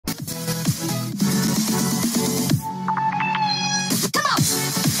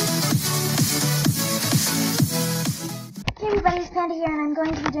here, and I'm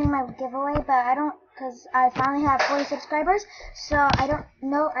going to be doing my giveaway, but I don't, because I finally have 40 subscribers, so I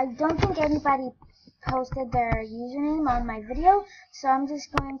don't think anybody posted their username on my video, so I'm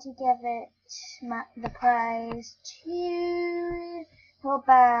just going to give it the prize to, how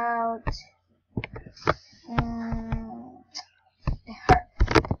about, her.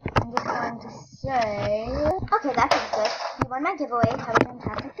 I'm just going to say, okay, that is good. You won my giveaway. Have a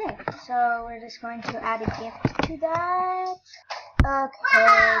fantastic day. So we're just going to add a gift to that.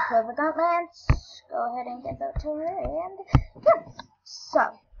 Okay, Clover Gauntlets. Go ahead and get that to her. And yeah. So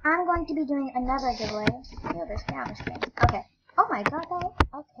I'm going to be doing another giveaway. Ew, this camera screen. Okay. Oh my god,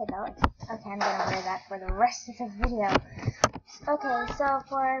 okay, I'm gonna wear that for the rest of the video. Okay, so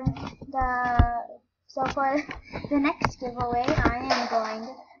for the next giveaway, I am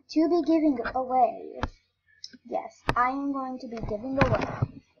going to be giving away. Yes, I am going to be giving away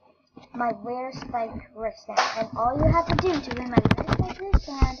my Rare Spike wristband, and all you have to do to win my Rare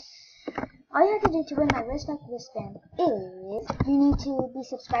Spike wristband, is you need to be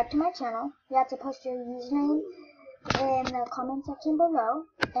subscribed to my channel. You have to post your username in the comment section below,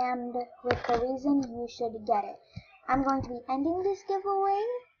 and with the reason you should get it. I'm going to be ending this giveaway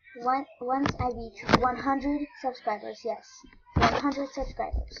once I reach 100 subscribers. Yes, 100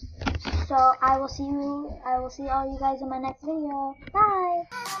 subscribers. So I will see all you guys in my next video. Bye.